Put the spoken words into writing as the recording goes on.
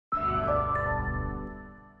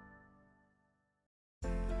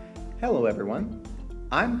Hello everyone,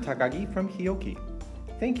 I'm Takagi from HIOKI.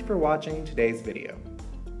 Thank you for watching today's video.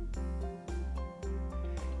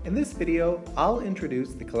 In this video, I'll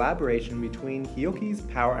introduce the collaboration between HIOKI's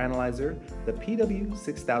power analyzer, the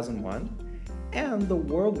PW6001, and the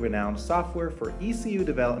world-renowned software for ECU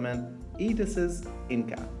development, ETAS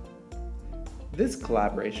INCA. This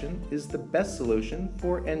collaboration is the best solution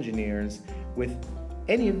for engineers with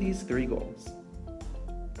any of these three goals.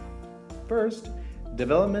 First,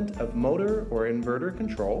 development of motor or inverter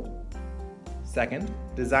control. Second,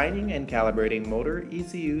 designing and calibrating motor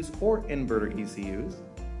ECUs or inverter ECUs.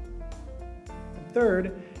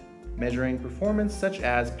 Third, measuring performance such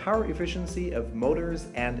as power efficiency of motors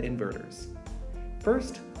and inverters.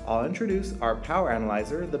 First, I'll introduce our power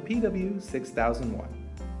analyzer, the PW6001.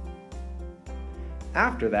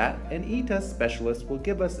 After that, an ETAS specialist will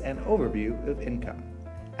give us an overview of INCA.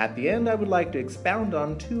 At the end, I would like to expound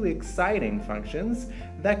on two exciting functions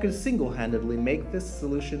that could single-handedly make this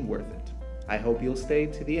solution worth it. I hope you'll stay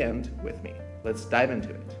to the end with me. Let's dive into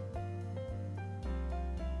it.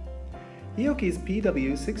 HIOKI's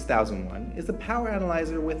PW6001 is a power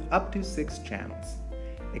analyzer with up to 6 channels.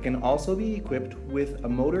 It can also be equipped with a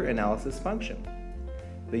motor analysis function.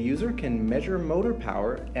 The user can measure motor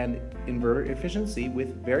power and inverter efficiency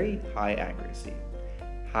with very high accuracy.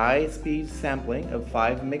 High-speed sampling of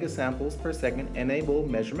 5 megasamples per second enable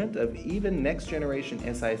measurement of even next-generation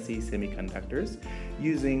SiC semiconductors.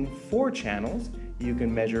 Using 4 channels, you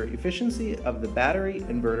can measure efficiency of the battery,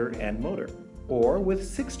 inverter, and motor. Or with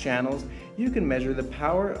 6 channels, you can measure the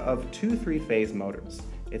power of 2 3-phase motors.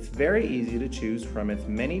 It's very easy to choose from its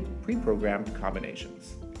many pre-programmed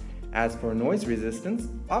combinations. As for noise resistance,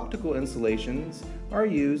 optical insulations are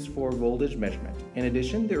used for voltage measurement. In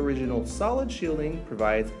addition, the original solid shielding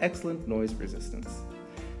provides excellent noise resistance.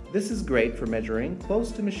 This is great for measuring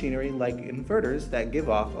close to machinery like inverters that give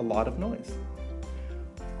off a lot of noise.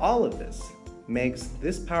 All of this makes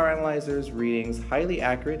this power analyzer's readings highly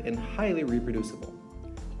accurate and highly reproducible.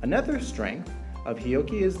 Another strength of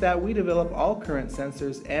HIOKI is that we develop all current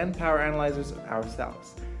sensors and power analyzers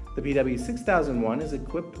ourselves. The PW6001 is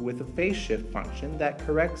equipped with a phase shift function that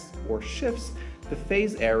corrects or shifts the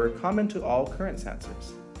phase error common to all current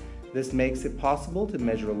sensors. This makes it possible to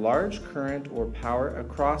measure large current or power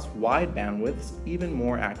across wide bandwidths even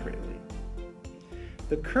more accurately.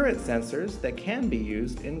 The current sensors that can be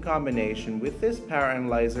used in combination with this power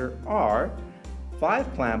analyzer are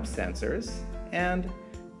 5 clamp sensors and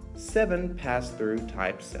 7 pass-through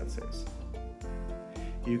type sensors.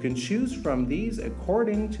 You can choose from these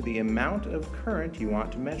according to the amount of current you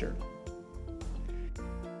want to measure.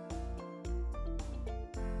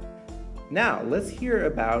 Now let's hear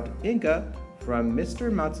about INCA from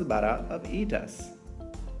Mr. Matsubara of ETAS.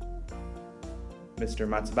 Mr.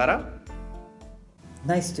 Matsubara?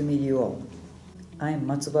 Nice to meet you all. I'm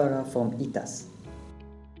Matsubara from ETAS.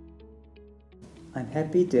 I'm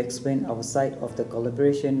happy to explain our side of the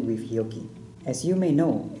collaboration with HIOKI. As you may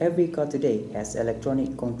know, every car today has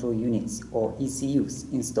electronic control units or ECUs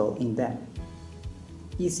installed in them.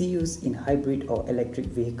 ECUs in hybrid or electric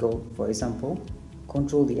vehicle, for example,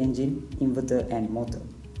 control the engine, inverter and motor.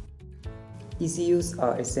 ECUs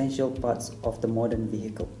are essential parts of the modern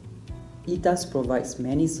vehicle. ETAS provides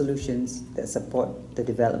many solutions that support the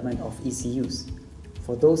development of ECUs.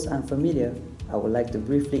 For those unfamiliar, I would like to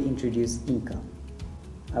briefly introduce INCA.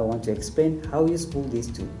 I want to explain how useful this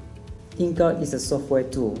tool. INCA is a software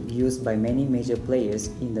tool used by many major players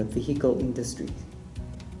in the vehicle industry.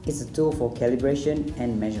 It's a tool for calibration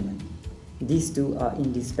and measurement. These two are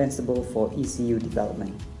indispensable for ECU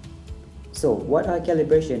development. So, what are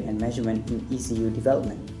calibration and measurement in ECU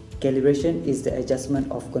development? Calibration is the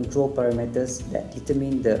adjustment of control parameters that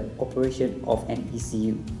determine the operation of an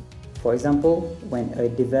ECU. For example, when a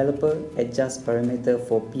developer adjusts parameter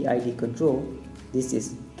for PID control, this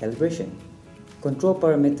is calibration. Control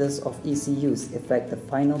parameters of ECUs affect the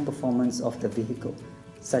final performance of the vehicle,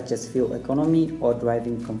 such as fuel economy or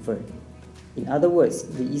driving comfort. In other words,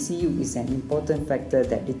 the ECU is an important factor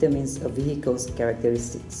that determines a vehicle's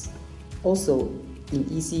characteristics. Also, in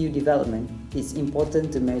ECU development, it's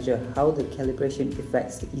important to measure how the calibration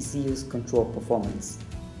affects the ECU's control performance.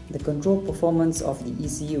 The control performance of the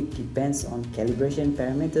ECU depends on calibration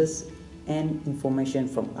parameters and information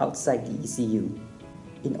from outside the ECU.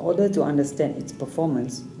 In order to understand its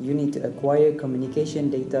performance, you need to acquire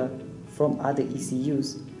communication data from other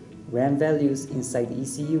ECUs, RAM values inside the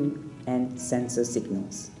ECU, and sensor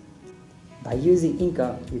signals. By using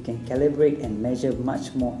INCA, you can calibrate and measure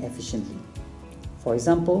much more efficiently. For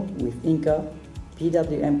example, with INCA,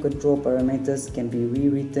 PWM control parameters can be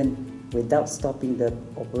rewritten without stopping the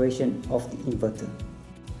operation of the inverter.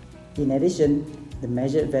 In addition, the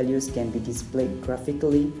measured values can be displayed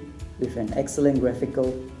graphically with an excellent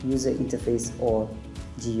graphical user interface or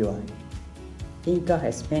GUI. INCA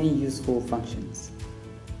has many useful functions.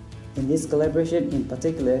 In this calibration in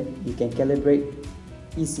particular, you can calibrate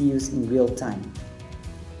ECUs in real time,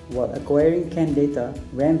 while acquiring CAN data,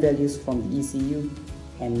 RAM values from the ECU,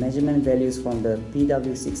 and measurement values from the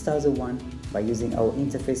PW6001 by using our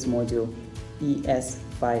interface module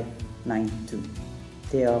ES592.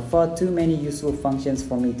 There are far too many useful functions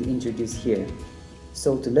for me to introduce here,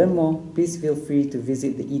 so to learn more, please feel free to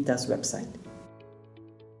visit the ETAS website.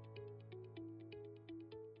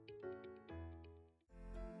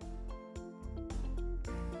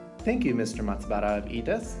 Thank you, Mr. Matsubara of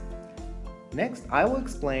ETAS. Next, I will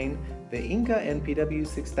explain the INCA and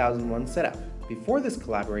PW6001 setup. Before this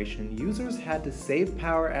collaboration, users had to save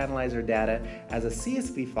Power Analyzer data as a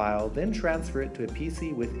CSV file, then transfer it to a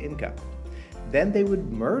PC with INCA. Then they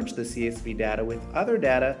would merge the CSV data with other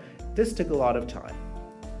data. This took a lot of time.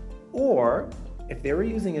 Or, if they were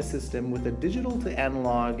using a system with a digital to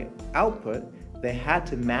analog output, they had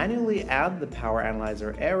to manually add the Power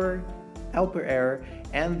Analyzer error, output error,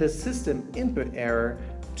 and the system input error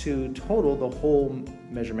to total the whole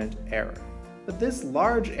measurement error. But this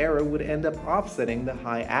large error would end up offsetting the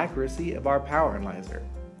high accuracy of our Power Analyzer.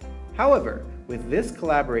 However, with this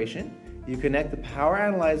collaboration, you connect the Power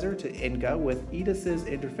Analyzer to INCA with ETAS's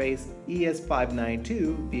interface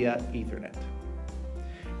ES592 via Ethernet.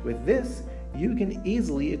 With this, you can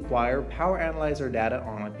easily acquire Power Analyzer data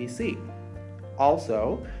on a PC.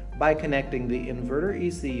 Also, by connecting the inverter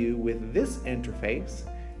ECU with this interface,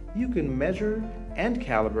 you can measure and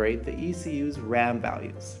calibrate the ECU's RAM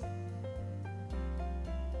values.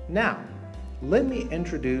 Now, let me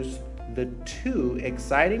introduce the two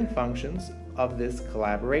exciting functions of this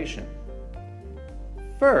collaboration.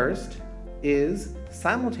 First is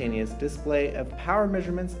simultaneous display of power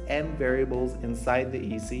measurements and variables inside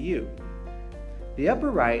the ECU. The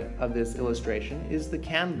upper right of this illustration is the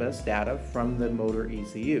CAN bus data from the motor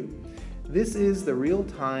ECU. This is the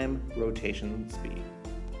real-time rotation speed.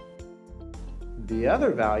 The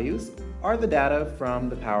other values are the data from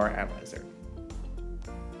the Power Analyzer.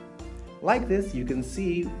 Like this, you can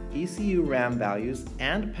see ECU RAM values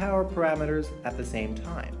and power parameters at the same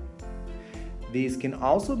time. These can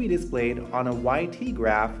also be displayed on a YT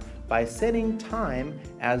graph by setting time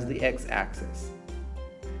as the x-axis.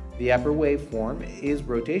 The upper waveform is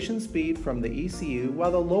rotation speed from the ECU,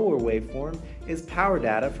 while the lower waveform is power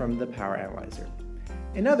data from the Power Analyzer.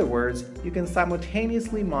 In other words, you can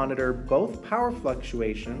simultaneously monitor both power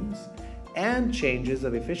fluctuations and changes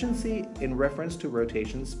of efficiency in reference to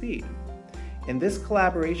rotation speed. In this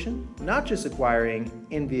collaboration, not just acquiring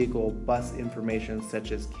in-vehicle bus information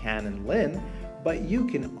such as CAN and LIN, but you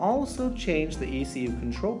can also change the ECU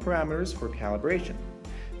control parameters for calibration.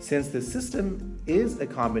 Since the system is a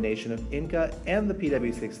combination of INCA and the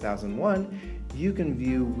PW6001, you can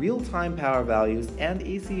view real-time power values and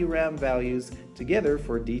ECU RAM values together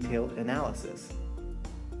for detailed analysis.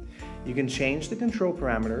 You can change the control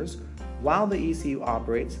parameters while the ECU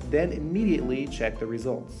operates, then immediately check the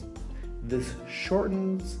results. This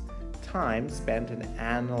shortens time spent in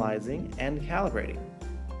analyzing and calibrating.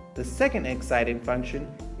 The second exciting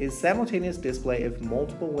function is simultaneous display of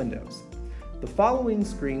multiple windows. The following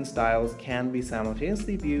screen styles can be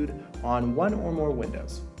simultaneously viewed on one or more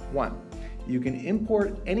windows. 1. You can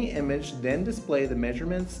import any image, then display the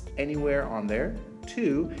measurements anywhere on there.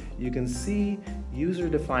 2. You can see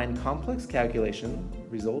user-defined complex calculation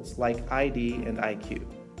results like ID and IQ.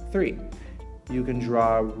 3. You can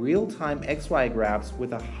draw real-time XY graphs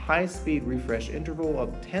with a high-speed refresh interval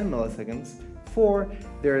of 10 milliseconds. 4.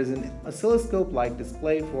 There is an oscilloscope-like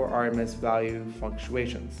display for RMS value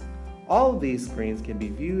fluctuations. All of these screens can be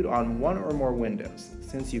viewed on one or more windows.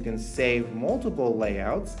 Since you can save multiple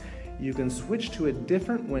layouts, you can switch to a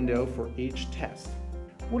different window for each test.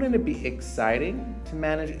 Wouldn't it be exciting to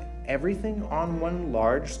manage everything on one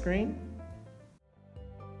large screen?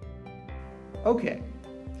 Okay,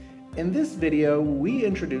 in this video we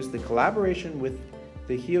introduced the collaboration with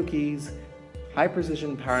the HIOKI's High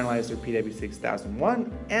Precision Power Analyzer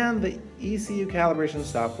PW6001 and the ECU calibration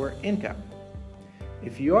software INCA.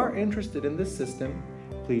 If you are interested in this system,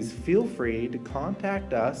 please feel free to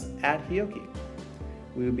contact us at HIOKI.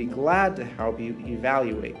 We would be glad to help you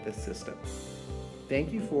evaluate this system.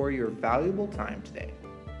 Thank you for your valuable time today.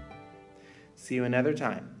 See you another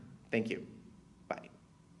time. Thank you.